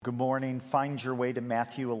Good morning. Find your way to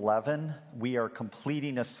Matthew 11. We are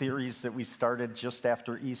completing a series that we started just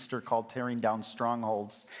after Easter called Tearing Down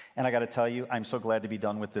Strongholds. And I got to tell you, I'm so glad to be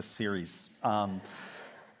done with this series.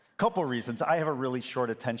 Couple reasons. I have a really short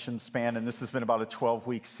attention span, and this has been about a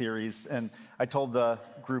 12-week series. And I told the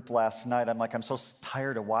group last night, I'm so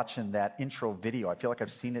tired of watching that intro video. I feel like I've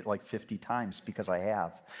seen it like 50 times because I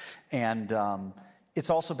have. And it's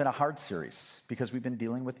also been a hard series because we've been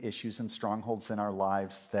dealing with issues and strongholds in our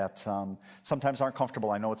lives that sometimes aren't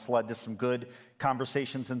comfortable. I know it's led to some good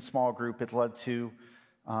conversations in small group. It led to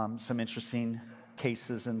some interesting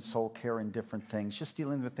cases in soul care and different things, just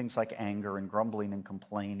dealing with things like anger and grumbling and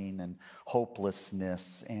complaining and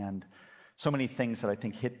hopelessness and so many things that I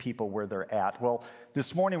think hit people where they're at. Well,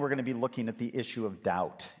 this morning we're going to be looking at the issue of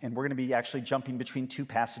doubt, and we're going to be actually jumping between two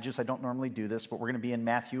passages. I don't normally do this, but we're going to be in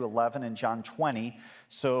Matthew 11 and John 20.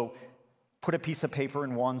 So put a piece of paper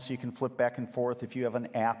in one so you can flip back and forth. If you have an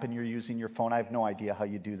app and you're using your phone, I have no idea how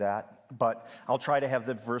you do that, but I'll try to have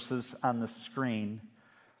the verses on the screen.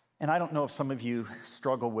 And I don't know if some of you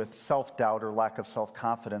struggle with self-doubt or lack of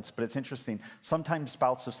self-confidence, but it's interesting. Sometimes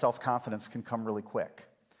bouts of self-confidence can come really quick.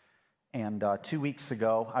 And 2 weeks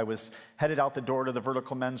ago, I was headed out the door to the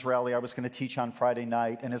Vertical Men's Rally I was going to teach on Friday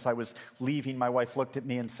night. And as I was leaving, my wife looked at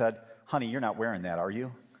me and said, "Honey, you're not wearing that, are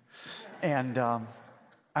you?" And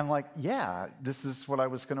I'm like, "Yeah, this is what I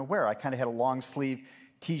was going to wear." I kind of had a long sleeve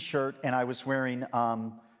T-shirt, and I was wearing,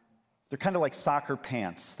 they're kind of like soccer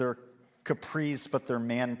pants. They're capris, but they're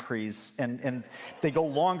man-pres. And they go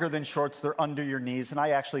longer than shorts. They're under your knees. And I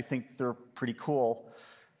actually think they're pretty cool.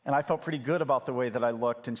 And I felt pretty good about the way that I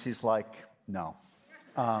looked, and she's like, "No."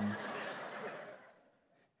 I'm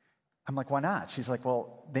like, "Why not?" She's like,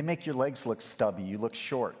 "Well, they make your legs look stubby. You look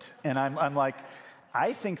short." And I'm like,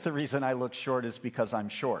 "I think the reason I look short is because I'm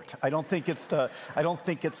short. I don't think it's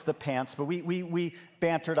the pants." But we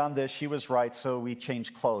bantered on this. She was right, so we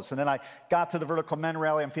changed clothes. And then I got to the Vertical Men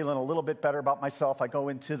Rally. I'm feeling a little bit better about myself. I go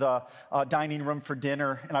into the dining room for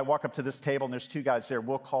dinner, and I walk up to this table, and there's two guys there.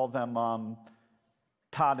 We'll call them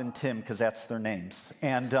Todd and Tim, because that's their names.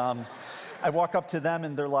 And I walk up to them,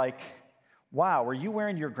 and they're like, "Wow, are you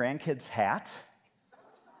wearing your grandkid's hat?"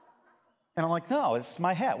 And I'm like, "No, it's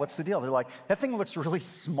my hat. What's the deal?" They're like, "That thing looks really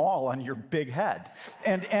small on your big head."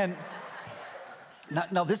 And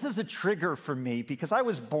now this is a trigger for me because I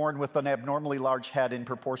was born with an abnormally large head in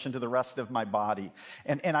proportion to the rest of my body.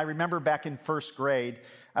 And I remember back in first grade,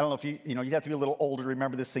 I don't know if you'd have to be a little older to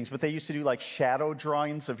remember these things, but they used to do like shadow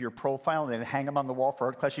drawings of your profile and then hang them on the wall for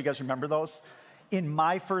art class. You guys remember those? In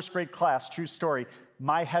my first grade class, true story,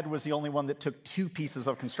 my head was the only one that took 2 pieces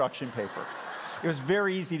of construction paper. It was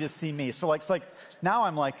very easy to see me. So it's like now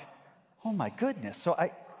I'm like, oh my goodness. So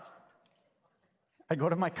I go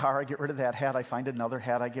to my car, I get rid of that hat, I find another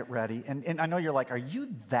hat, I get ready. And I know you're like, "Are you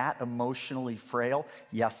that emotionally frail?"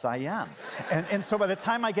 Yes, I am. And so by the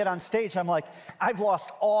time I get on stage, I'm like, I've lost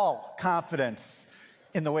all confidence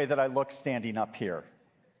in the way that I look standing up here.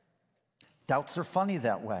 Doubts are funny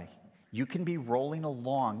that way. You can be rolling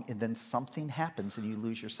along and then something happens and you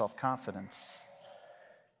lose your self-confidence.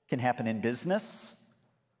 It can happen in business.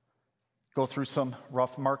 Go through some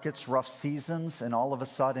rough markets, rough seasons, and all of a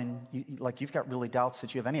sudden, you've got really doubts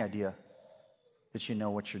that you have any idea that you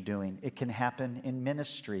know what you're doing. It can happen in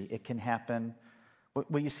ministry. It can happen,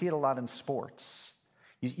 well, you see it a lot in sports.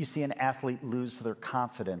 You see an athlete lose their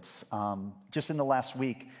confidence. Just in the last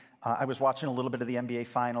week, I was watching a little bit of the NBA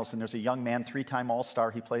Finals, and there's a young man, 3-time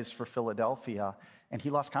All-Star. He plays for Philadelphia, and he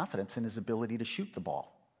lost confidence in his ability to shoot the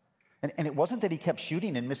ball. And it wasn't that he kept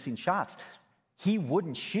shooting and missing shots. He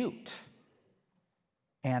wouldn't shoot.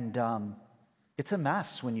 And it's a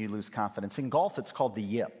mess when you lose confidence. In golf, it's called the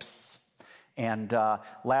yips. And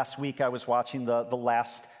last week, I was watching the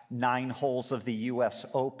last 9 holes of the U.S.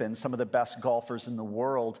 Open, some of the best golfers in the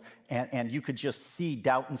world, and you could just see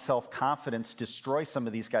doubt and self-confidence destroy some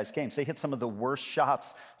of these guys' games. They hit some of the worst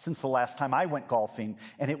shots since the last time I went golfing,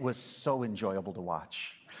 and it was so enjoyable to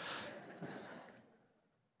watch.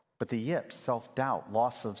 But the yips, self-doubt,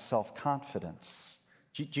 loss of self-confidence.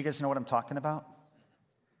 Do you guys know what I'm talking about?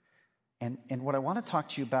 And what I want to talk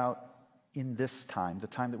to you about in this time, the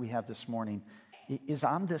time that we have this morning, is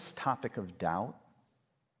on this topic of doubt.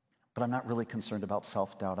 But I'm not really concerned about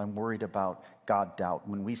self-doubt. I'm worried about God doubt.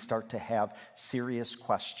 When we start to have serious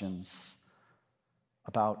questions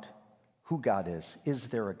about who God is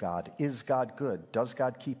there a God? Is God good? Does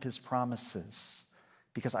God keep his promises?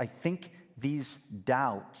 Because I think these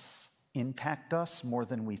doubts impact us more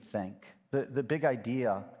than we think. The big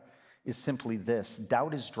idea is simply this: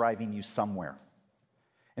 doubt is driving you somewhere.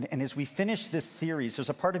 And as we finish this series, there's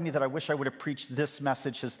a part of me that I wish I would have preached this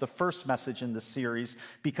message as the first message in the series,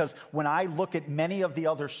 because when I look at many of the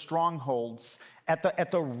other strongholds,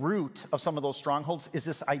 at the root of some of those strongholds is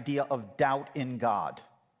this idea of doubt in God.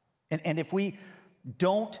 And if we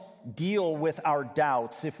don't deal with our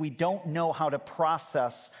doubts, if we don't know how to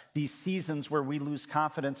process these seasons where we lose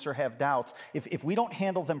confidence or have doubts, if we don't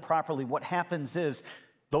handle them properly, what happens is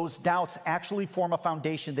those doubts actually form a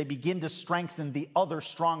foundation. They begin to strengthen the other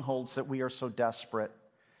strongholds that we are so desperate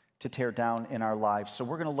to tear down in our lives. So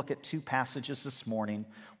we're going to look at two passages this morning,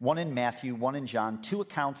 one in Matthew, one in John, two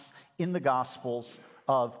accounts in the Gospels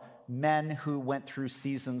of men who went through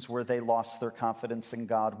seasons where they lost their confidence in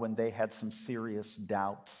God, when they had some serious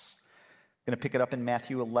doubts. I'm going to pick it up in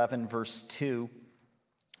Matthew 11, verse 2.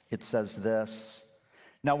 It says this.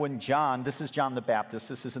 Now when John, this is John the Baptist,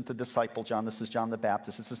 this isn't the disciple John, this is John the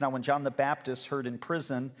Baptist. It says, now when John the Baptist heard in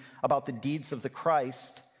prison about the deeds of the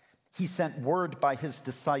Christ, he sent word by his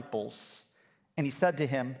disciples, and he said to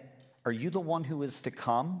him, are you the one who is to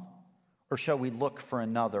come, or shall we look for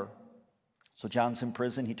another? So John's in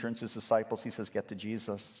prison, he turns to his disciples, he says, get to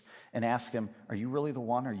Jesus, and ask him, are you really the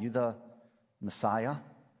one? Are you the Messiah?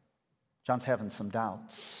 John's having some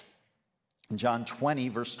doubts. In John 20,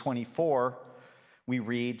 verse 24, we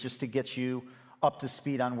read, just to get you up to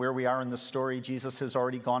speed on where we are in the story, Jesus has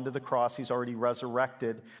already gone to the cross, he's already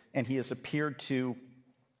resurrected, and he has appeared to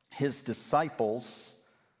his disciples.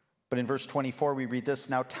 But in verse 24, we read this,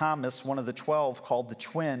 now Thomas, one of the 12, called the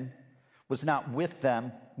twin, was not with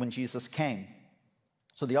them when Jesus came.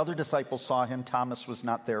 So the other disciples saw him, Thomas was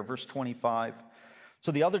not there. Verse 25,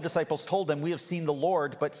 so the other disciples told him, we have seen the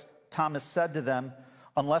Lord, but Thomas said to them,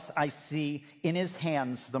 unless I see in his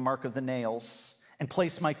hands the mark of the nails, and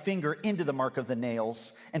place my finger into the mark of the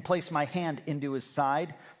nails, and place my hand into his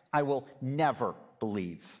side, I will never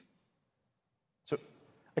believe. So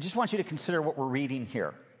I just want you to consider what we're reading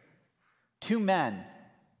here. Two men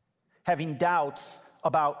having doubts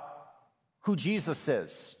about who Jesus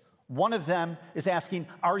is. One of them is asking,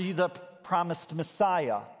 are you the promised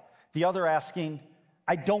Messiah? The other asking,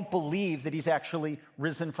 I don't believe that he's actually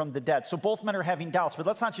risen from the dead. So both men are having doubts, but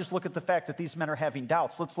let's not just look at the fact that these men are having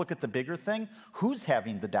doubts. Let's look at the bigger thing. Who's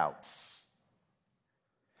having the doubts?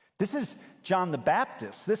 This is John the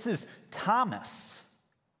Baptist. This is Thomas,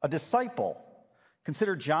 a disciple.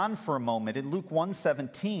 Consider John for a moment. In Luke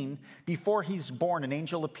 1:17, before he's born, an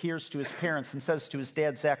angel appears to his parents and says to his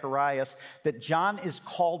dad, Zacharias, that John is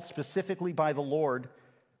called specifically by the Lord,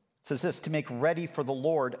 says this, to make ready for the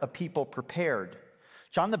Lord a people prepared.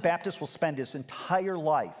 John the Baptist will spend his entire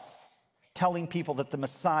life telling people that the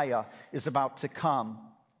Messiah is about to come.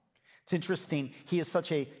 It's interesting, he is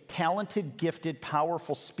such a talented, gifted,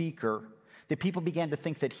 powerful speaker that people began to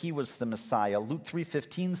think that he was the Messiah. Luke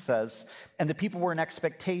 3:15 says, and the people were in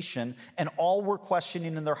expectation, and all were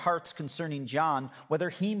questioning in their hearts concerning John whether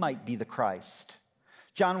he might be the Christ.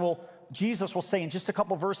 Jesus will say in just a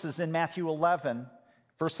couple verses in Matthew 11,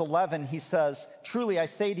 verse 11, he says, truly I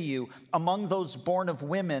say to you, among those born of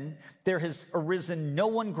women, there has arisen no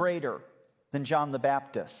one greater than John the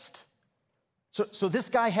Baptist. So this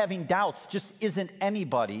guy having doubts just isn't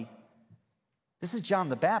anybody. This is John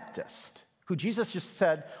the Baptist, who Jesus just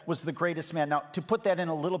said was the greatest man. Now, to put that in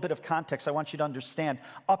a little bit of context, I want you to understand,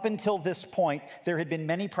 up until this point, there had been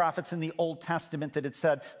many prophets in the Old Testament that had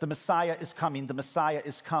said, the Messiah is coming, the Messiah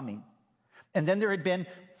is coming. And then there had been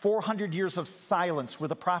 400 years of silence where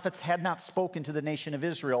the prophets had not spoken to the nation of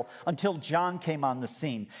Israel until John came on the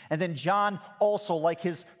scene. And then John also, like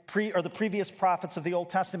the previous prophets of the Old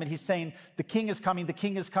Testament, he's saying, the king is coming, the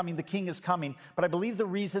king is coming, the king is coming. But I believe the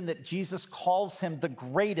reason that Jesus calls him the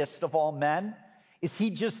greatest of all men is he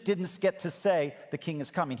just didn't get to say, the king is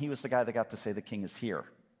coming. He was the guy that got to say, the king is here.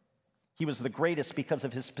 He was the greatest because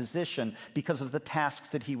of his position, because of the tasks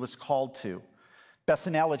that he was called to. Best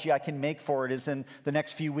analogy I can make for it is in the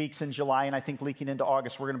next few weeks in July, and I think leaking into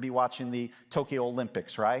August, we're going to be watching the Tokyo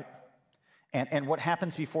Olympics, right? And what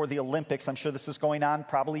happens before the Olympics, I'm sure this is going on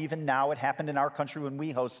probably even now. It happened in our country when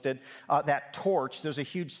we hosted that torch. There's a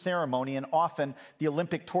huge ceremony, and often the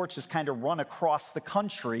Olympic torch is kind of run across the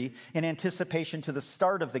country in anticipation to the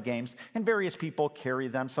start of the games, and various people carry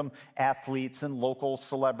them, some athletes and local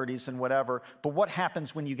celebrities and whatever. But what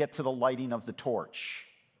happens when you get to the lighting of the torch?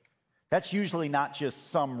 That's usually not just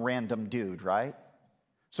some random dude, right?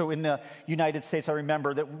 So in the United States, I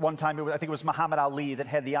remember that one time, I think it was Muhammad Ali that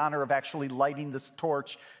had the honor of actually lighting this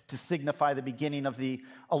torch to signify the beginning of the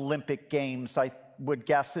Olympic Games. I would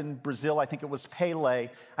guess in Brazil, I think it was Pele.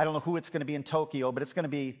 I don't know who it's going to be in Tokyo, but it's going to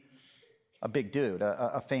be a big dude,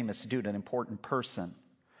 a famous dude, an important person.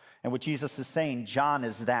 And what Jesus is saying, John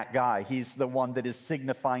is that guy. He's the one that is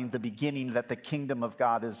signifying the beginning that the kingdom of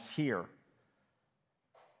God is here.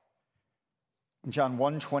 In John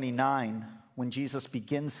 1:29, when Jesus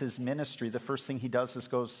begins his ministry, the first thing he does is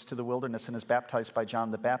goes to the wilderness and is baptized by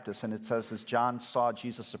John the Baptist. And it says, as John saw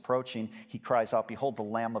Jesus approaching, he cries out, "Behold, the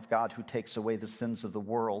Lamb of God who takes away the sins of the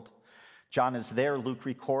world." John is there, Luke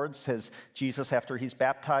records, says Jesus, after he's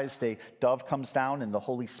baptized, a dove comes down and the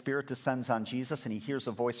Holy Spirit descends on Jesus, and he hears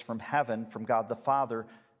a voice from heaven, from God the Father,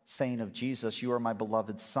 saying of Jesus, "You are my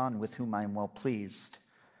beloved Son, with whom I am well pleased."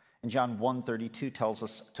 And John 1:32 tells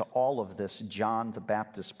us to all of this, John the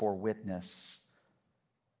Baptist bore witness.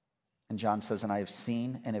 And John says, "And I have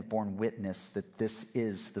seen and have borne witness that this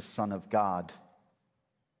is the Son of God."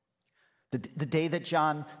 The day that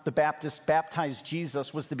John the Baptist baptized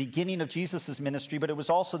Jesus was the beginning of Jesus' ministry, but it was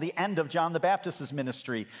also the end of John the Baptist's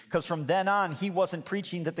ministry, because from then on, he wasn't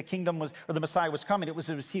preaching that the kingdom was, or the Messiah was coming. It was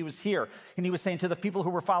he was here. And he was saying to the people who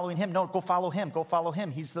were following him, "No, go follow him, go follow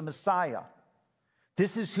him. He's the Messiah."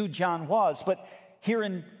 This is who John was. But here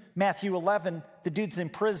in Matthew 11, the dude's in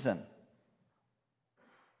prison.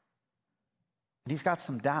 And he's got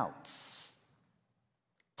some doubts.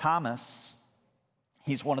 Thomas,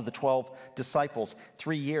 he's one of the 12 disciples,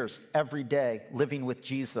 3 years, every day, living with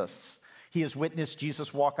Jesus. He has witnessed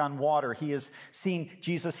Jesus walk on water. He has seen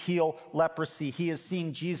Jesus heal leprosy. He has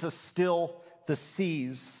seen Jesus still the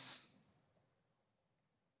seas.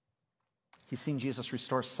 He's seen Jesus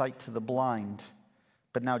restore sight to the blind.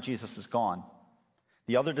 But now Jesus is gone.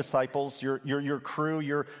 The other disciples, your crew,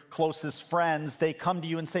 your closest friends, they come to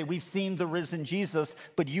you and say, "We've seen the risen Jesus,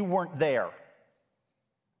 but you weren't there."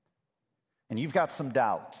 And you've got some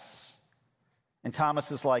doubts. And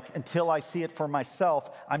Thomas is like, "Until I see it for myself,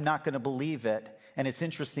 I'm not going to believe it." And it's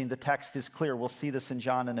interesting, the text is clear. We'll see this in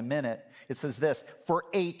John in a minute. It says this, for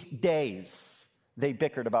 8 days, they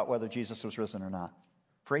bickered about whether Jesus was risen or not.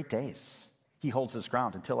 For 8 days, he holds his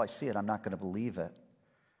ground. "Until I see it, I'm not going to believe it."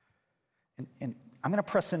 And I'm going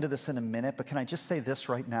to press into this in a minute, but can I just say this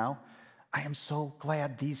right now? I am so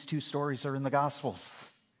glad these 2 stories are in the Gospels.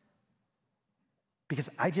 Because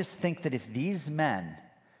I just think that if these men,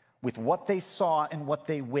 with what they saw and what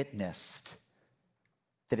they witnessed,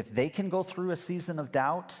 that if they can go through a season of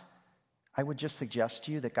doubt, I would just suggest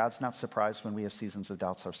to you that God's not surprised when we have seasons of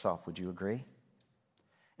doubts ourselves. Would you agree?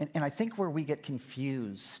 And I think where we get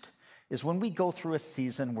confused is when we go through a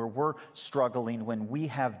season where we're struggling, when we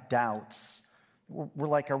have doubts, we're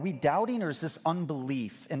like, are we doubting or is this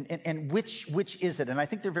unbelief? And which is it? And I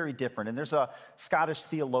think they're very different. And there's a Scottish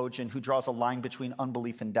theologian who draws a line between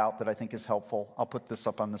unbelief and doubt that I think is helpful. I'll put this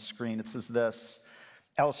up on the screen. It says this,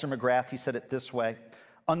 Alistair McGrath, he said it this way,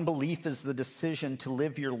 "Unbelief is the decision to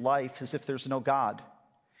live your life as if there's no God.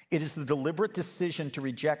 It is the deliberate decision to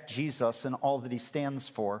reject Jesus and all that he stands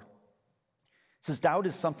for." He says doubt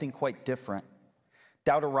is something quite different.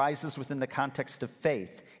 Doubt arises within the context of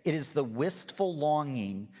faith. It is the wistful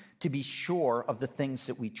longing to be sure of the things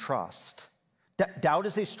that we trust. Doubt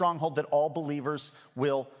is a stronghold that all believers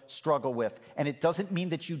will struggle with. And it doesn't mean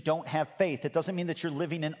that you don't have faith. It doesn't mean that you're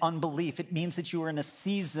living in unbelief. It means that you are in a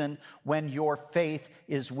season when your faith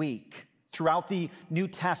is weak. Throughout the New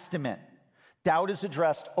Testament, doubt is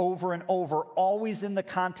addressed over and over, always in the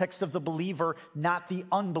context of the believer, not the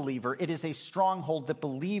unbeliever. It is a stronghold that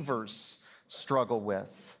believers struggle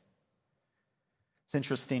with. It's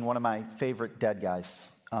interesting, one of my favorite dead guys,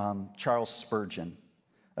 Charles Spurgeon,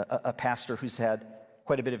 a pastor who's had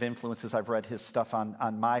quite a bit of influence as I've read his stuff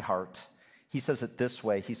on my heart. He says it this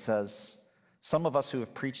way. He says, "Some of us who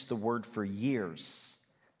have preached the word for years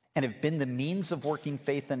and have been the means of working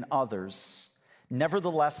faith in others,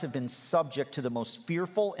 nevertheless have been subject to the most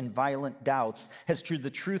fearful and violent doubts as to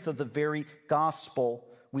the truth of the very gospel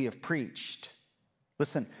we have preached."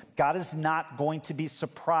 Listen, God is not going to be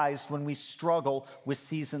surprised when we struggle with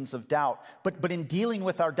seasons of doubt. But in dealing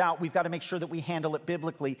with our doubt, we've got to make sure that we handle it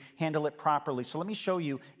biblically, handle it properly. So let me show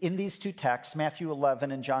you in these 2 texts, Matthew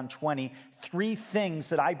 11 and John 20, 3 things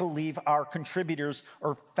that I believe are contributors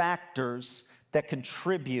or factors that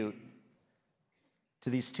contribute to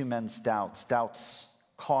these 2 men's doubts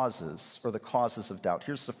causes, or the causes of doubt.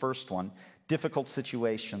 Here's the first one, difficult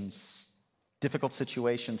situations. Difficult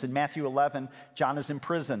situations. In Matthew 11, John is in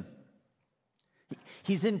prison.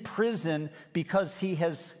 He's in prison because he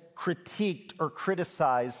has critiqued or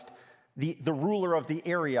criticized the ruler of the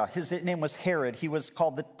area. His name was Herod. He was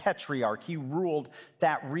called the Tetrarch. He ruled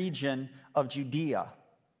that region of Judea.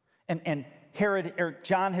 And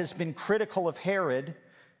John has been critical of Herod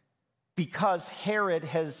because Herod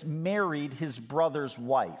has married his brother's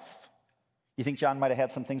wife. You think John might have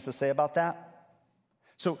had some things to say about that?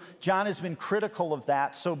 So John has been critical of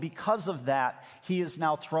that. So because of that, he is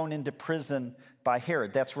now thrown into prison by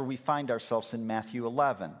Herod. That's where we find ourselves in Matthew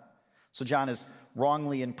 11. So John is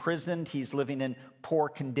wrongly imprisoned. He's living in poor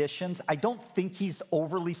conditions. I don't think he's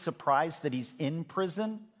overly surprised that he's in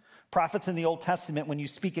prison. Prophets in the Old Testament, when you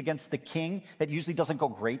speak against the king, that usually doesn't go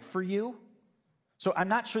great for you. So I'm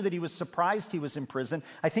not sure that he was surprised he was in prison.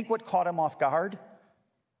 I think what caught him off guard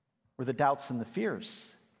were the doubts and the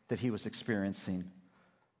fears that he was experiencing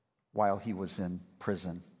while he was in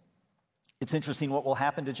prison. It's interesting what will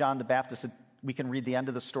happen to John the Baptist. We can read the end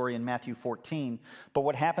of the story in Matthew 14. But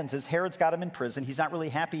what happens is Herod's got him in prison. He's not really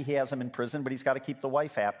happy he has him in prison, but he's got to keep the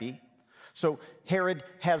wife happy. So Herod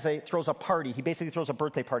throws a party. He basically throws a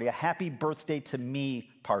birthday party, a happy birthday to me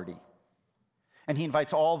party. And he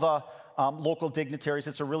invites all the local dignitaries.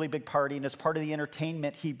 It's a really big party. And as part of the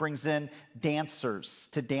entertainment, he brings in dancers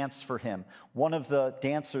to dance for him. One of the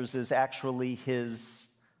dancers is actually his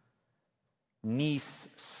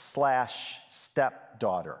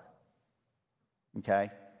niece/stepdaughter.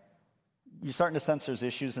 Okay? You're starting to sense there's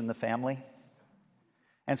issues in the family.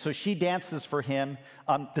 And so she dances for him.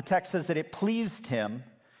 The text says that it pleased him,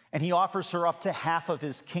 and he offers her up to half of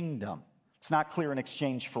his kingdom. It's not clear in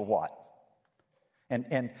exchange for what.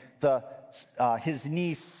 And his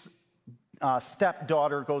niece,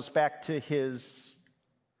 stepdaughter, goes back to his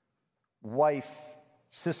wife,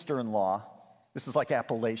 sister-in-law. This is like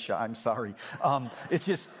Appalachia, I'm sorry.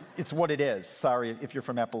 It's what it is. Sorry, if you're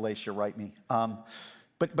from Appalachia, write me.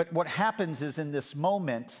 But what happens is in this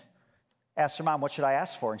moment, ask her mom, what should I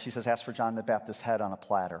ask for? And she says, ask for John the Baptist's head on a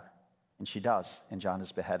platter. And she does, and John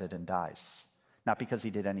is beheaded and dies. Not because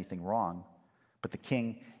he did anything wrong, but the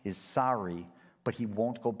king is sorry, but he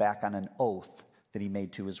won't go back on an oath that he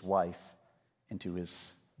made to his wife and to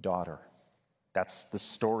his daughter. That's the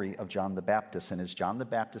story of John the Baptist. And as John the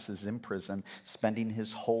Baptist is in prison, spending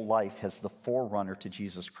his whole life as the forerunner to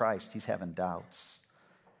Jesus Christ, he's having doubts.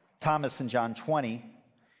 Thomas in John 20,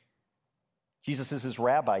 Jesus is his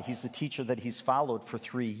rabbi. He's the teacher that he's followed for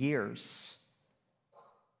 3 years.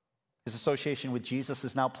 His association with Jesus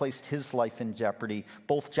has now placed his life in jeopardy.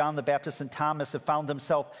 Both John the Baptist and Thomas have found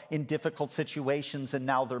themselves in difficult situations, and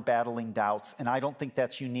now they're battling doubts. And I don't think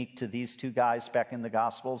that's unique to these two guys back in the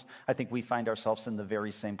Gospels. I think we find ourselves in the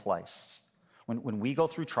very same place. When we go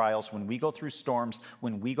through trials, when we go through storms,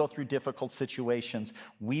 when we go through difficult situations,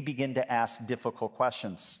 we begin to ask difficult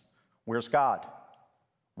questions. Where's God?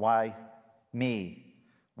 Why me?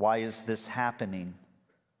 Why is this happening?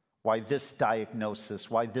 Why this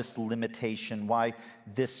diagnosis? Why this limitation? Why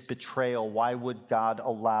this betrayal? Why would God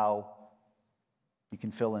allow? You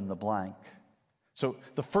can fill in the blank. So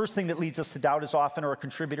the first thing that leads us to doubt is often, or a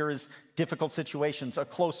contributor, is difficult situations. A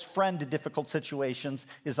close friend to difficult situations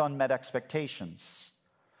is unmet expectations.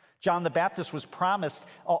 John the Baptist was promised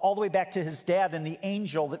all the way back to his dad and the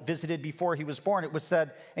angel that visited before he was born. It was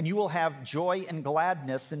said, and you will have joy and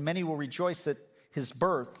gladness, and many will rejoice at his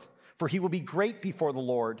birth, for he will be great before the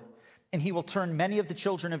Lord, and he will turn many of the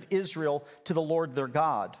children of Israel to the Lord their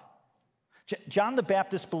God. John the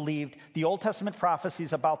Baptist believed the Old Testament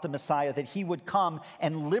prophecies about the Messiah, that he would come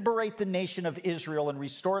and liberate the nation of Israel and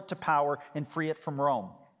restore it to power and free it from Rome.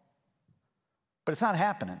 But it's not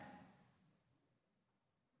happening.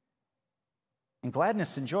 And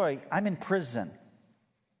gladness and joy, I'm in prison.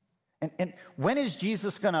 And when is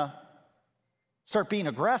Jesus going to start being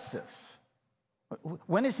aggressive?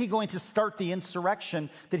 When is he going to start the insurrection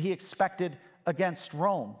that he expected against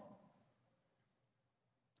Rome?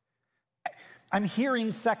 I'm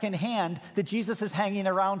hearing secondhand that Jesus is hanging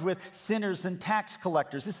around with sinners and tax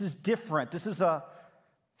collectors. This is different. This is a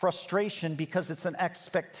frustration because it's an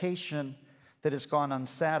expectation that has gone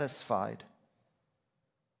unsatisfied.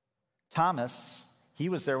 Thomas, he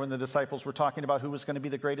was there when the disciples were talking about who was going to be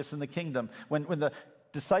the greatest in the kingdom. When the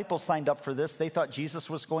disciples signed up for this, they thought Jesus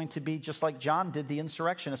was going to be just like John did, the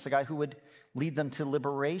insurrectionist, the guy who would lead them to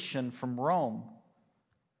liberation from Rome.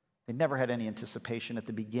 They never had any anticipation at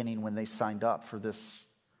the beginning when they signed up for this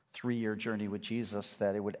 3-year journey with Jesus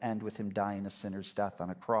that it would end with him dying a sinner's death on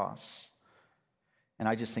a cross. And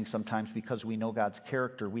I just think sometimes because we know God's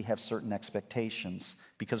character, we have certain expectations.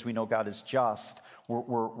 Because we know God is just,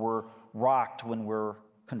 we're rocked when we're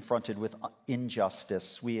confronted with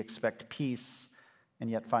injustice. We expect peace and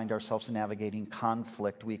yet find ourselves navigating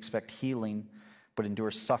conflict. We expect healing, but endure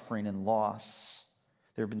suffering and loss.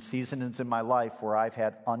 There have been seasons in my life where I've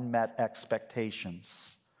had unmet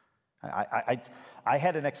expectations. I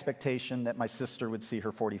had an expectation that my sister would see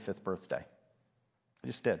her 45th birthday. I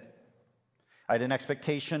just did. I had an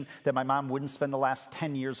expectation that my mom wouldn't spend the last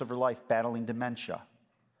 10 years of her life battling dementia.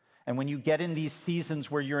 And when you get in these seasons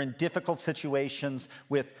where you're in difficult situations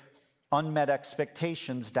with unmet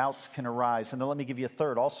expectations, doubts can arise. And then let me give you a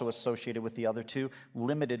third, also associated with the other two,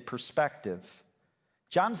 limited perspective.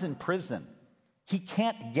 John's in prison. He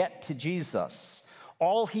can't get to Jesus.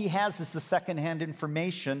 All he has is the secondhand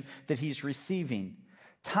information that he's receiving.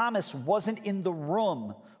 Thomas wasn't in the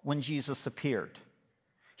room when Jesus appeared.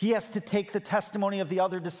 He has to take the testimony of the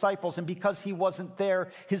other disciples, and because he wasn't there,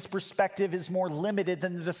 his perspective is more limited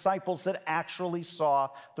than the disciples that actually saw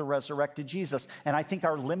the resurrected Jesus. And I think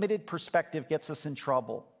our limited perspective gets us in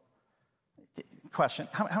trouble. Question,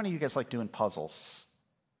 how many of you guys like doing puzzles?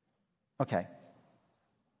 Okay.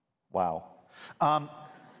 Wow.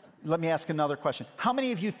 Let me ask another question. How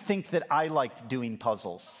many of you think that I like doing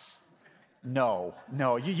puzzles? No,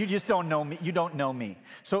 you just don't know me. You don't know me.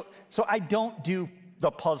 So I don't do the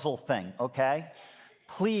puzzle thing, okay?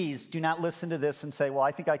 Please do not listen to this and say, well,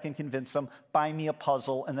 I think I can convince them, buy me a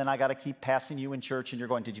puzzle, and then I got to keep passing you in church, and you're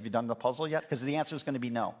going, have you done the puzzle yet? Because the answer is going to be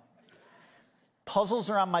no. Puzzles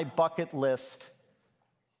are on my bucket list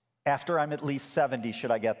after I'm at least 70, should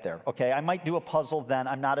I get there, okay? I might do a puzzle then.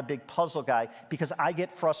 I'm not a big puzzle guy because I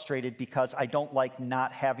get frustrated because I don't like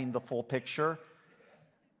not having the full picture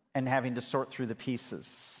and having to sort through the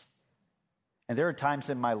pieces. And there are times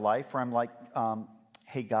in my life where I'm like,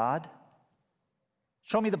 hey, God,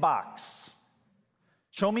 show me the box.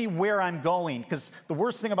 Show me where I'm going, because the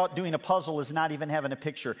worst thing about doing a puzzle is not even having a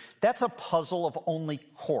picture. That's a puzzle of only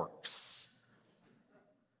corks.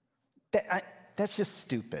 That's just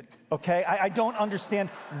stupid, okay? I don't understand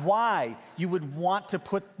why you would want to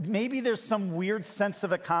put, maybe there's some weird sense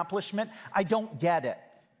of accomplishment. I don't get it,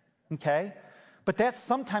 okay? But that's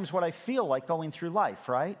sometimes what I feel like going through life,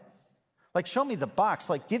 right? Like, show me the box,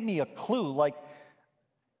 like, give me a clue, like,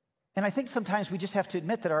 and I think sometimes we just have to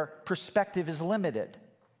admit that our perspective is limited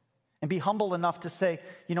and be humble enough to say,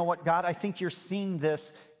 you know what, God, I think you're seeing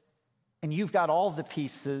this and you've got all the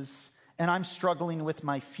pieces and I'm struggling with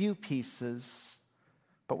my few pieces.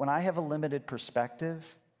 But when I have a limited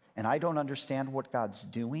perspective and I don't understand what God's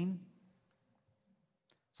doing,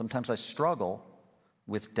 sometimes I struggle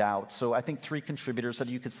with doubt. So I think three contributors that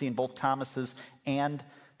you could see in both Thomas's and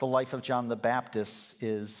the life of John the Baptist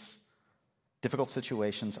is difficult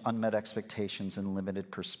situations, unmet expectations, and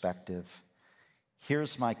limited perspective.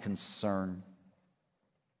 Here's my concern.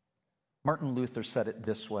 Martin Luther said it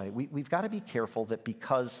this way. We've got to be careful that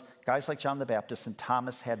because guys like John the Baptist and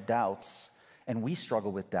Thomas had doubts, and we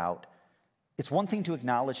struggle with doubt, it's one thing to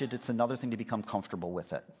acknowledge it, it's another thing to become comfortable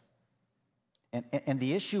with it. And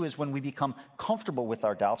the issue is when we become comfortable with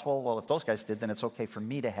our doubts, well, if those guys did, then it's okay for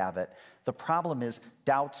me to have it. The problem is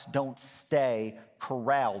doubts don't stay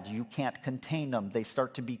corralled. You can't contain them. They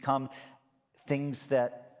start to become things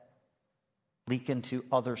that leak into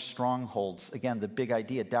other strongholds. Again, the big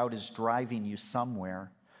idea, doubt is driving you somewhere.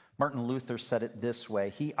 Martin Luther said it this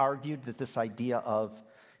way. He argued that this idea of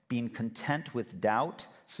being content with doubt,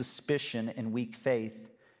 suspicion, and weak faith,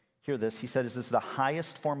 hear this, he said, this is the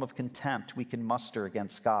highest form of contempt we can muster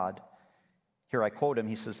against God. Here I quote him,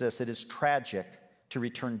 he says this, it is tragic to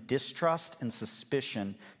return distrust and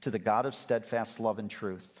suspicion to the God of steadfast love and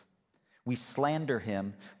truth. We slander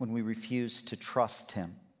him when we refuse to trust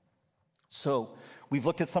him. So we've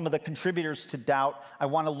looked at some of the contributors to doubt. I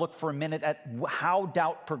want to look for a minute at how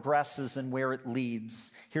doubt progresses and where it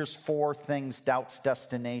leads. Here's 4 things, doubt's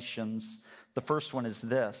destinations. The first one is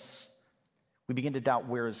this. We begin to doubt,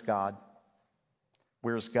 where is God?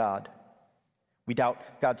 Where is God? We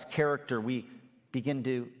doubt God's character. We begin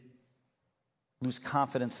to lose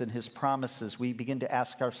confidence in his promises. We begin to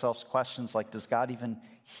ask ourselves questions like, does God even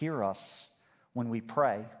hear us when we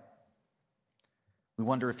pray? We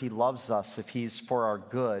wonder if he loves us, if he's for our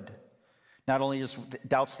good. Not only is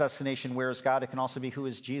doubt's destination, where is God? It can also be, who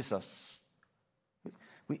is Jesus?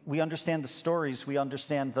 We understand the stories, we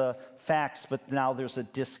understand the facts, but now there's a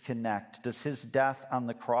disconnect. Does his death on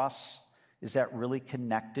the cross, is that really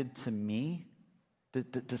connected to me?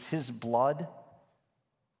 Does his blood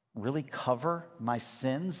really cover my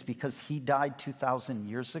sins because he died 2,000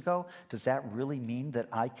 years ago? Does that really mean that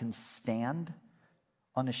I can stand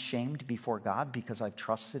unashamed before God because I've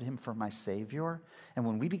trusted him for my Savior? And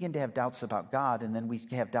when we begin to have doubts about God and then we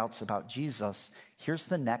have doubts about Jesus, here's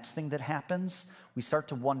the next thing that happens. We start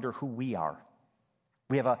to wonder who we are.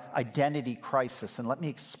 We have an identity crisis, and let me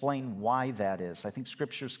explain why that is. I think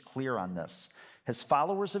Scripture's clear on this. As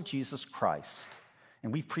followers of Jesus Christ,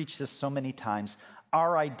 and we've preached this so many times,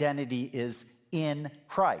 our identity is in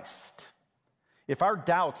Christ. If our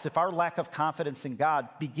doubts, if our lack of confidence in God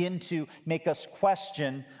begin to make us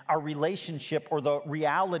question our relationship or the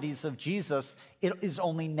realities of Jesus, it is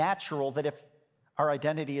only natural that if Our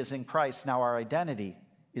identity is in Christ. Now our identity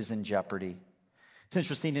is in jeopardy. It's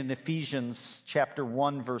interesting in Ephesians chapter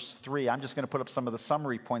 1, verse 3. I'm just going to put up some of the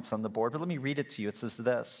summary points on the board, but let me read it to you. It says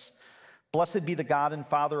this: "Blessed be the God and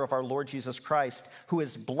Father of our Lord Jesus Christ, who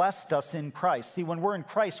has blessed us in Christ." See, when we're in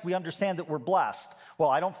Christ, we understand that we're blessed. Well,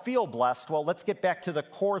 I don't feel blessed. Well, let's get back to the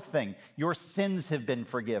core thing. Your sins have been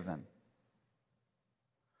forgiven.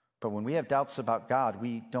 But when we have doubts about God,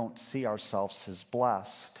 we don't see ourselves as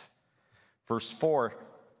blessed. Verse 4,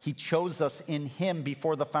 he chose us in him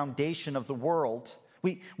before the foundation of the world.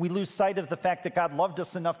 We lose sight of the fact that God loved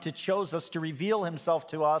us enough to choose us, to reveal himself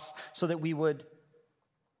to us so that we would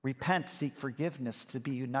repent, seek forgiveness, to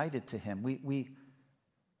be united to him. We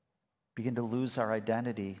begin to lose our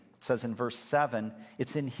identity. It says in verse 7,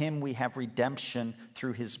 it's in him we have redemption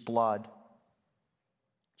through his blood.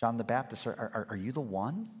 John the Baptist, are you the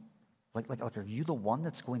one? Like, are you the one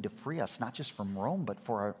that's going to free us, not just from Rome, but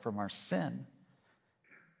from our sin?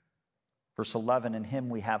 Verse 11, in him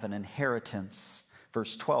we have an inheritance.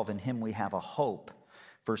 Verse 12, in him we have a hope.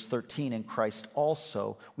 Verse 13, in Christ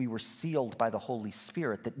also we were sealed by the Holy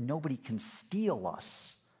Spirit, that nobody can steal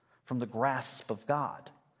us from the grasp of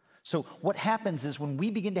God. So what happens is when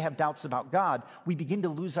we begin to have doubts about God, we begin to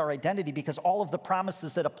lose our identity, because all of the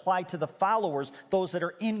promises that apply to the followers, those that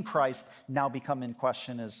are in Christ, now become in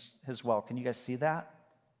question as well. Can you guys see that?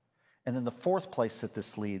 And then the fourth place that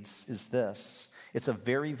this leads is this. It's a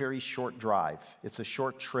very, very short drive. It's a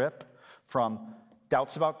short trip from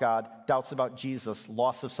doubts about God, doubts about Jesus,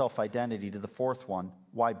 loss of self-identity, to the fourth one: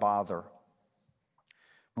 why bother?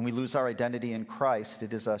 When we lose our identity in Christ,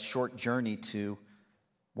 it is a short journey to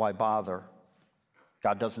why bother?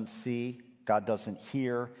 God doesn't see, God doesn't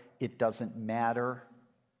hear, it doesn't matter.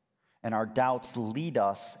 And our doubts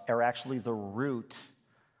are actually the root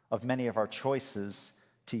of many of our choices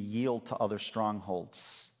to yield to other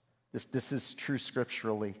strongholds. This is true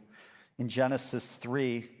scripturally. In Genesis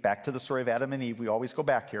 3, back to the story of Adam and Eve, we always go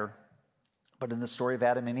back here, but in the story of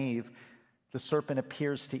Adam and Eve, the serpent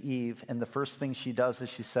appears to Eve, and the first thing she does is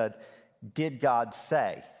she said, "Did God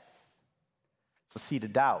say?" It's a seed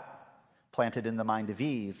of doubt planted in the mind of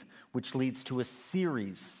Eve, which leads to a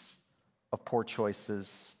series of poor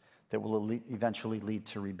choices that will eventually lead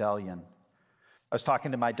to rebellion. I was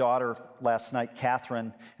talking to my daughter last night, Catherine,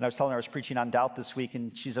 and I was telling her I was preaching on doubt this week,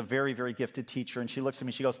 and she's a very, very gifted teacher, and she looks at me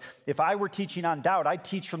and she goes, "If I were teaching on doubt, I'd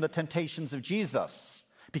teach from the temptations of Jesus,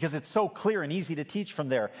 because it's so clear and easy to teach from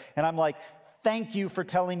there." And I'm like, thank you for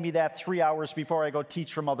telling me that 3 hours before I go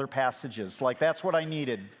teach from other passages. Like, that's what I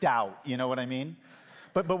needed, doubt, you know what I mean?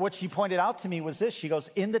 But what she pointed out to me was this. She goes,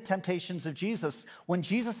 in the temptations of Jesus, when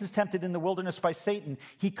Jesus is tempted in the wilderness by Satan,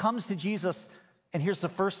 he comes to Jesus, and here's the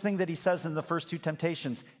first thing that he says in the first two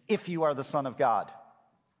temptations: "If you are the Son of God."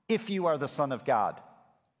 If you are the Son of God.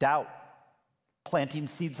 Doubt. Planting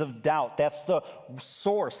seeds of doubt. That's the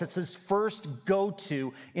source. It's his first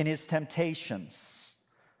go-to in his temptations.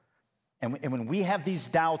 And when we have these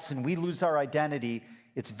doubts and we lose our identity,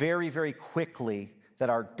 it's very, very quickly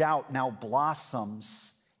that our doubt now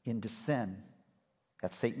blossoms into sin.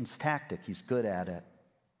 That's Satan's tactic. He's good at it.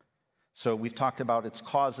 So we've talked about its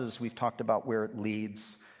causes. We've talked about where it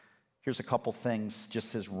leads. Here's a couple things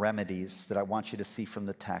just as remedies that I want you to see from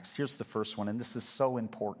the text. Here's the first one, and this is so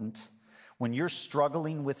important. When you're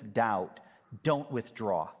struggling with doubt, don't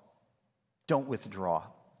withdraw. Don't withdraw.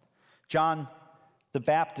 John the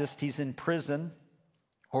Baptist, he's in prison.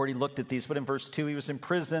 Already looked at these, but in verse 2, he was in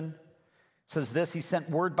prison. It says this: he sent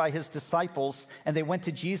word by his disciples, and they went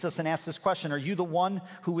to Jesus and asked this question: "Are you the one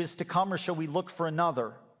who is to come, or shall we look for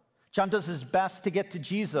another?" John does his best to get to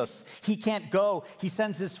Jesus. He can't go. He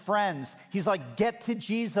sends his friends. He's like, get to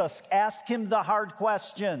Jesus. Ask him the hard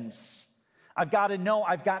questions. I've got to know.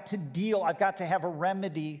 I've got to deal. I've got to have a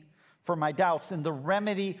remedy for my doubts. And the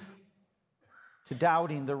remedy to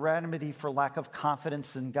doubting, the remedy for lack of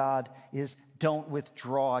confidence in God, is don't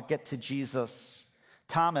withdraw. Get to Jesus.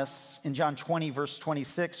 Thomas, in John 20, verse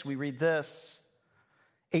 26, we read this: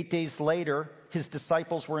 8 days later, his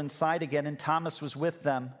disciples were inside again, and Thomas was with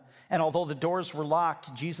them. And although the doors were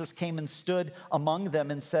locked, Jesus came and stood among them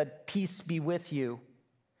and said, "Peace be with you."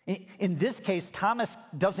 In this case, Thomas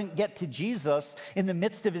doesn't get to Jesus. In the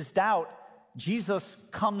midst of his doubt, Jesus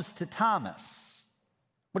comes to Thomas.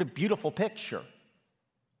 What a beautiful picture.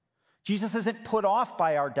 Jesus isn't put off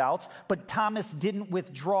by our doubts, but Thomas didn't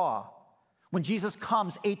withdraw. When Jesus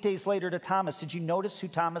comes 8 days later to Thomas, did you notice who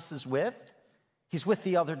Thomas is with? He's with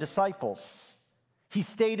the other disciples. He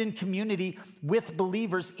stayed in community with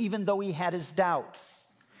believers even though he had his doubts.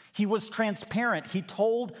 He was transparent. He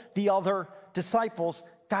told the other disciples,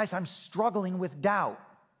 "Guys, I'm struggling with doubt."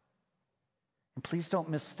 And please don't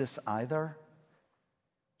miss this either.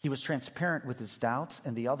 He was transparent with his doubts,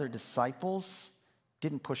 and the other disciples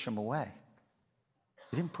didn't push him away.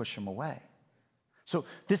 They didn't push him away. So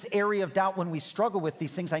this area of doubt, when we struggle with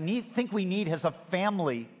these things, think we need as a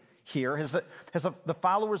family here, the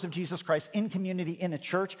followers of Jesus Christ in community, in a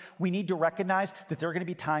church, we need to recognize that there are going to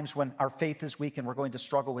be times when our faith is weak and we're going to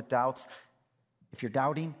struggle with doubts. If you're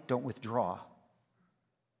doubting, don't withdraw.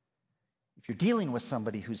 If you're dealing with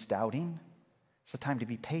somebody who's doubting, it's a time to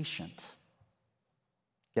be patient.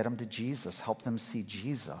 Get them to Jesus. Help them see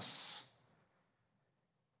Jesus.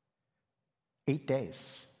 8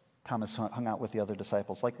 days, Thomas hung out with the other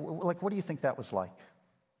disciples. Like, what do you think that was like?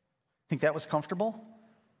 Think that was comfortable?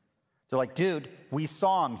 They're like, dude, we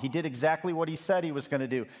saw him. He did exactly what he said he was going to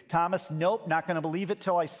do. Thomas, nope, not going to believe it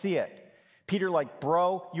till I see it. Peter, like,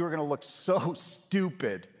 bro, you are going to look so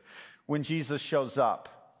stupid when Jesus shows up.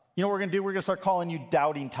 You know what we're going to do? We're going to start calling you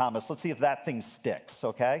Doubting Thomas. Let's see if that thing sticks,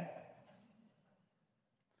 okay?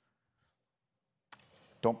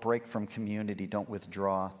 Don't break from community. Don't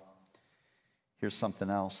withdraw. Here's something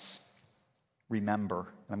else. Remember.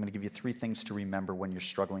 And I'm going to give you 3 things to remember when you're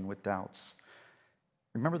struggling with doubts.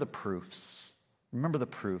 Remember the proofs. Remember the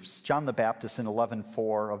proofs. John the Baptist in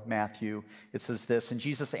 11:4 of Matthew, it says this, and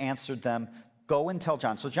Jesus answered them, go and tell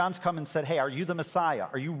John. So John's come and said, hey, are you the Messiah?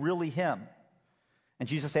 Are you really him? And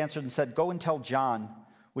Jesus answered and said, go and tell John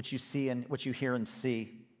what you see and what you hear and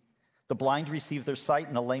see. The blind receive their sight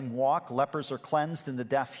and the lame walk, lepers are cleansed and the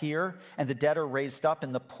deaf hear, and the dead are raised up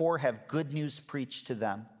and the poor have good news preached to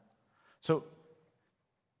them. So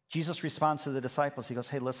Jesus responds to the disciples. He goes,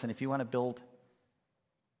 hey, listen, if you want to build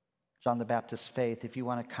John the Baptist's faith, if you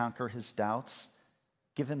want to conquer his doubts,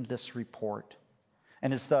 give him this report.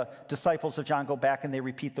 And as the disciples of John go back and they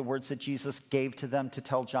repeat the words that Jesus gave to them to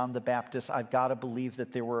tell John the Baptist, I've got to believe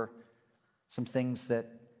that there were some things that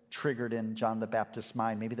triggered in John the Baptist's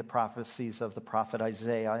mind, maybe the prophecies of the prophet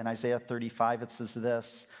Isaiah. In Isaiah 35, it says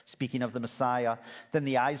this, speaking of the Messiah, then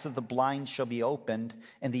the eyes of the blind shall be opened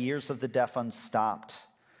and the ears of the deaf unstopped.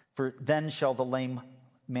 For then shall the lame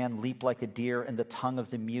man leap like a deer and the tongue of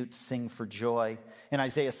the mute sing for joy. In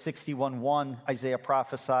Isaiah 61:1, Isaiah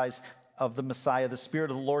prophesies of the Messiah, the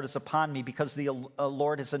Spirit of the Lord is upon me because the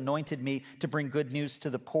Lord has anointed me to bring good news to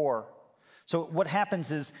the poor. So what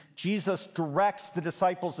happens is Jesus directs the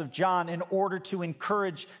disciples of John in order to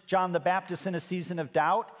encourage John the Baptist in a season of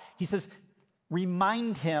doubt. He says,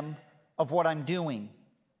 remind him of what I'm doing.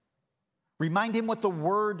 Remind him what the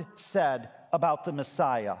word said about the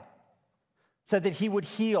Messiah. Said that he would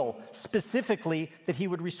heal, specifically that he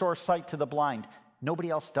would restore sight to the blind. Nobody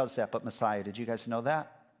else does that but Messiah. Did you guys know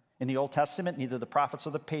that? In the Old Testament, neither the prophets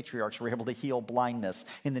or the patriarchs were able to heal blindness.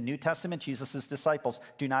 In the New Testament, Jesus' disciples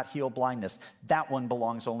do not heal blindness. That one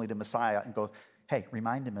belongs only to Messiah. And go, hey,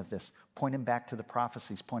 remind him of this. Point him back to the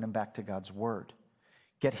prophecies. Point him back to God's word.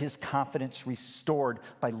 Get his confidence restored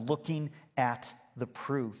by looking at the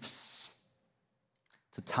proofs.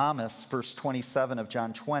 To Thomas, verse 27 of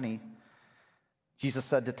John 20, Jesus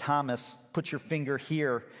said to Thomas, put your finger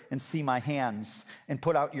here and see my hands, and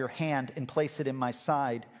put out your hand and place it in my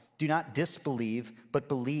side. Do not disbelieve, but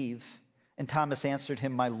believe. And Thomas answered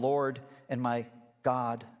him, my Lord and my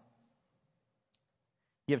God.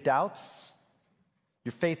 You have doubts?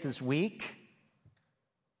 Your faith is weak?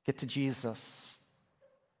 Get to Jesus.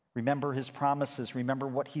 Remember his promises. Remember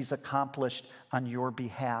what he's accomplished on your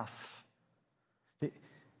behalf.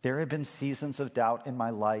 There have been seasons of doubt in my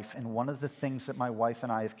life, and one of the things that my wife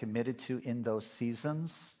and I have committed to in those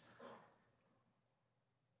seasons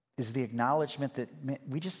is the acknowledgement that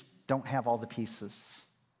we just don't have all the pieces,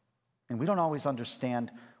 and we don't always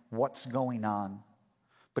understand what's going on.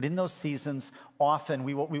 But in those seasons, often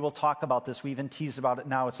we will talk about this. We even tease about it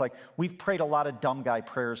now. It's like we've prayed a lot of dumb guy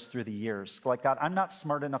prayers through the years. Like, God, I'm not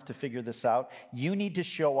smart enough to figure this out. You need to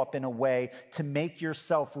show up in a way to make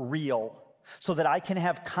yourself real so that I can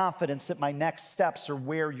have confidence that my next steps are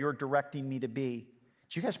where you're directing me to be.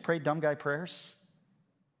 Did you guys pray dumb guy prayers?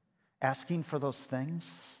 Asking for those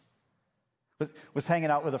things? Was hanging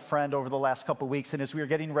out with a friend over the last couple of weeks, and as we were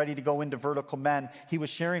getting ready to go into Vertical Men, he was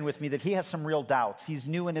sharing with me that he has some real doubts. He's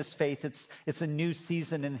new in his faith. It's a new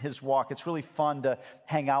season in his walk. It's really fun to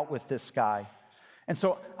hang out with this guy. And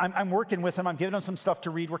so I'm working with him. I'm giving him some stuff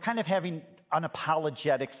to read. We're kind of having an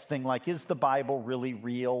apologetics thing, like, is the Bible really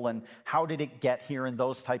real, and how did it get here, and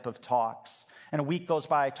those type of talks. And a week goes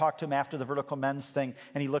by. I talk to him after the Vertical Men's thing,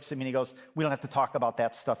 and he looks at me and he goes, we don't have to talk about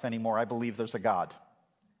that stuff anymore. I believe there's a God.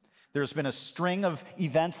 There's been a string of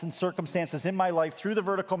events and circumstances in my life through the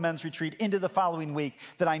Vertical Men's Retreat into the following week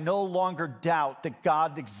that I no longer doubt that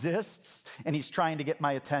God exists and he's trying to get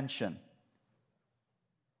my attention.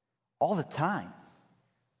 All the time.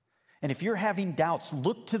 And if you're having doubts,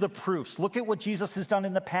 look to the proofs. Look at what Jesus has done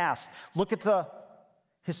in the past. Look at the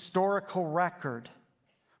historical record.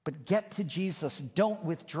 But get to Jesus. Don't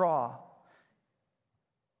withdraw.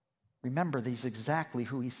 Remember, he's exactly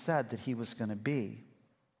who he said that he was going to be.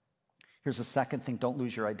 Here's the second thing. Don't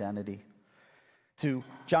lose your identity. To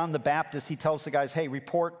John the Baptist, he tells the guys, hey,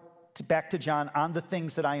 report back to John on the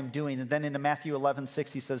things that I am doing. And then in Matthew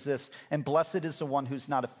 11:6, he says this, and blessed is the one who's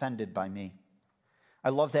not offended by me. I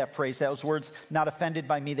love that phrase. Those words, not offended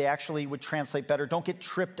by me, they actually would translate better. Don't get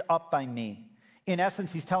tripped up by me. In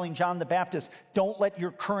essence, he's telling John the Baptist, don't let your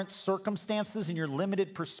current circumstances and your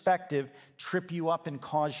limited perspective trip you up and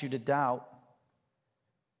cause you to doubt.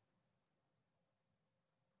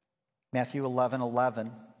 Matthew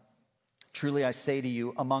 11:11. Truly I say to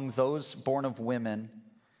you, among those born of women,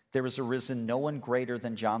 there has arisen no one greater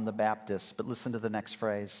than John the Baptist. But listen to the next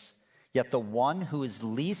phrase. Yet the one who is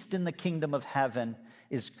least in the kingdom of heaven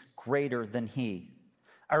is greater than he.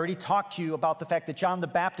 I already talked to you about the fact that John the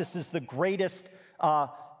Baptist is the greatest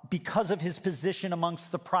because of his position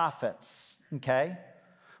amongst the prophets, okay?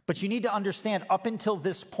 But you need to understand, up until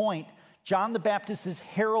this point, John the Baptist is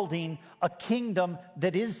heralding a kingdom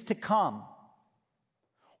that is to come.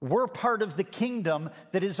 We're part of the kingdom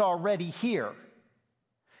that is already here.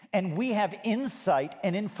 And we have insight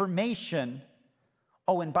and information.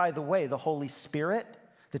 Oh, and by the way, the Holy Spirit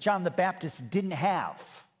that John the Baptist didn't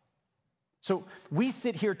have. So we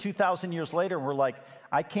sit here 2,000 years later and we're like,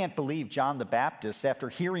 I can't believe John the Baptist, after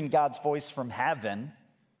hearing God's voice from heaven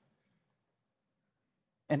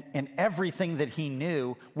and everything that he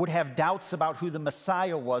knew, would have doubts about who the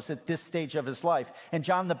Messiah was at this stage of his life. And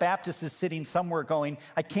John the Baptist is sitting somewhere going,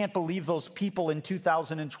 I can't believe those people in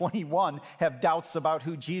 2021 have doubts about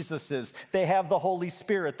who Jesus is. They have the Holy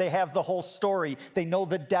Spirit. They have the whole story. They know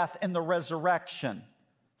the death and the resurrection.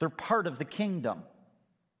 They're part of the kingdom.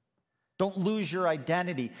 Don't lose your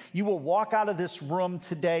identity. You will walk out of this room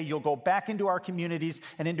today, you'll go back into our communities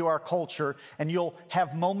and into our culture, and you'll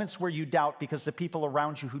have moments where you doubt because the people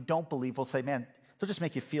around you who don't believe will say, man, they'll just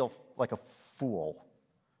make you feel like a fool,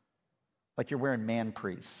 like you're wearing man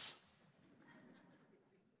priests.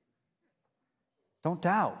 Don't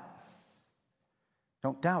doubt.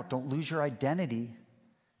 Don't doubt. Don't lose your identity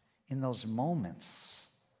in those moments.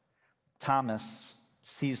 Thomas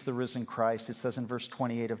sees the risen Christ. It says in verse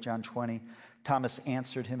 28 of John 20, Thomas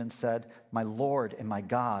answered him and said, my Lord and my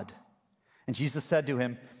God. And Jesus said to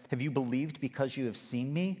him, have you believed because you have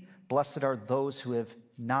seen me? Blessed are those who have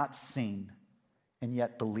not seen and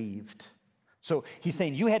yet believed. So he's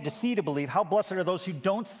saying you had to see to believe. How blessed are those who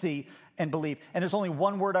don't see and believe? And there's only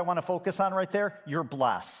one word I want to focus on right there. You're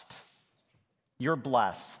blessed. You're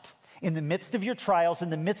blessed. In the midst of your trials, in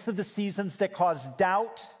the midst of the seasons that cause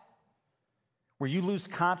doubt, where you lose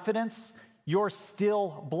confidence, you're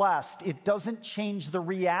still blessed. It doesn't change the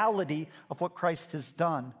reality of what Christ has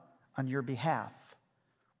done on your behalf,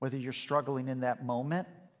 whether you're struggling in that moment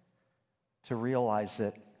to realize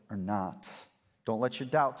it or not. Don't let your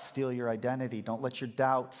doubts steal your identity. Don't let your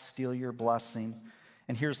doubts steal your blessing.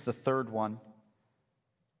 And here's the third one.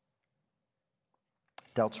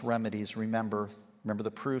 Doubt's remedies. Remember the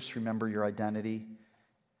proofs. Remember your identity.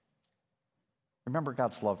 Remember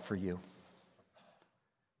God's love for you.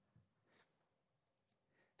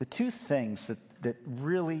 The two things that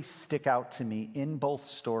really stick out to me in both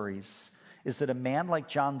stories is that a man like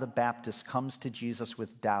John the Baptist comes to Jesus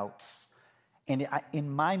with doubts. And in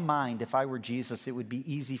my mind, if I were Jesus, it would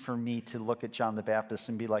be easy for me to look at John the Baptist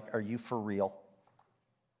and be like, are you for real?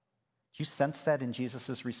 Do you sense that in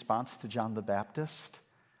Jesus' response to John the Baptist?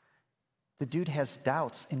 The dude has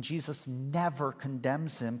doubts, and Jesus never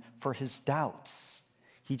condemns him for his doubts.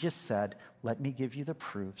 He just said, let me give you the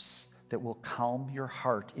proofs that will calm your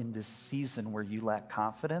heart in this season where you lack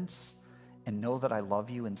confidence, and know that I love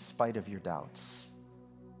you in spite of your doubts.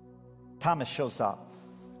 Thomas shows up.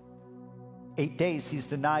 8 days, he's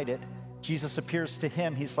denied it. Jesus appears to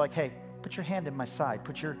him. He's like, hey, put your hand in my side.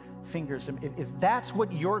 Put your fingers in. If that's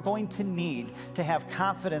what you're going to need to have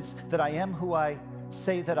confidence that I am who I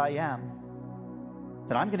say that I am,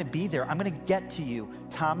 then I'm going to be there. I'm going to get to you,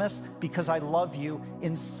 Thomas, because I love you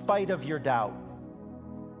in spite of your doubt.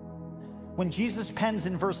 When Jesus pens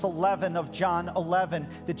in verse 11 of John 11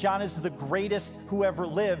 that John is the greatest who ever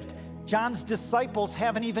lived, John's disciples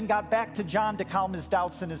haven't even got back to John to calm his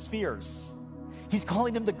doubts and his fears. He's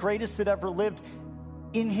calling him the greatest that ever lived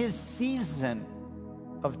in his season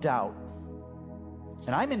of doubt.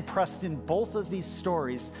 And I'm impressed in both of these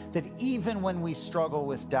stories that even when we struggle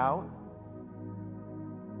with doubt,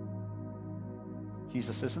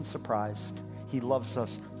 Jesus isn't surprised. He loves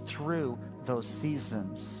us through those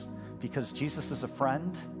seasons. Because Jesus is a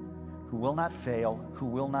friend who will not fail, who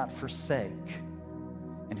will not forsake,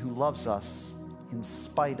 and who loves us in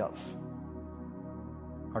spite of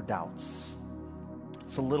our doubts.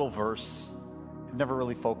 It's a little verse. I've never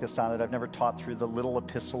really focused on it. I've never taught through the little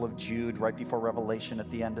epistle of Jude right before Revelation at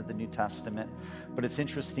the end of the New Testament. But it's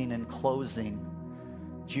interesting in closing,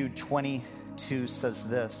 Jude 22 says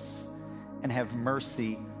this, and have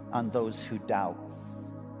mercy on those who doubt.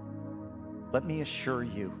 Let me assure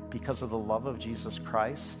you, because of the love of Jesus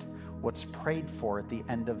Christ, what's prayed for at the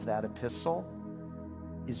end of that epistle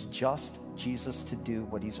is just Jesus to do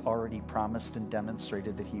what he's already promised and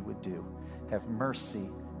demonstrated that he would do. Have mercy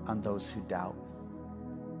on those who doubt.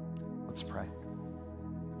 Let's pray.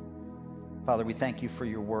 Father, we thank you for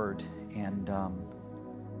your word, and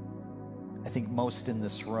I think most in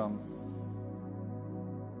this room,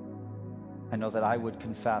 I know that I would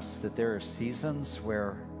confess that there are seasons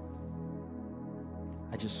where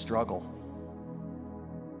I just struggle.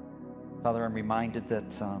 Father, I'm reminded that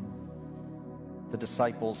the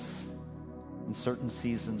disciples in certain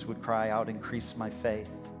seasons would cry out, increase my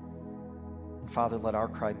faith. And Father, let our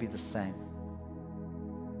cry be the same.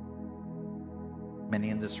 Many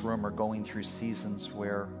in this room are going through seasons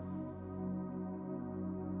where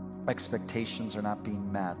expectations are not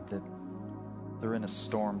being met, that they're in a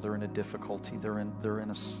storm, they're in a difficulty, they're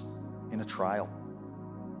in a trial.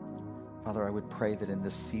 Father, I would pray that in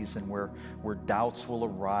this season where doubts will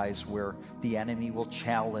arise, where the enemy will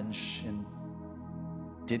challenge, and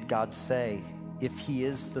did God say, if he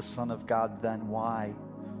is the Son of God, then why?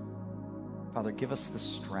 Father, give us the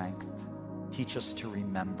strength. Teach us to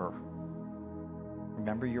remember.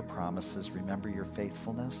 Remember your promises. Remember your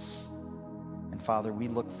faithfulness. And Father, we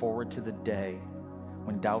look forward to the day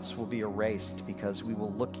when doubts will be erased, because we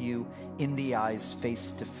will look you in the eyes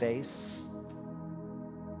face to face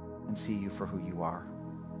and see you for who you are.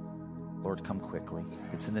 Lord, come quickly.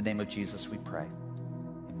 It's in the name of Jesus we pray.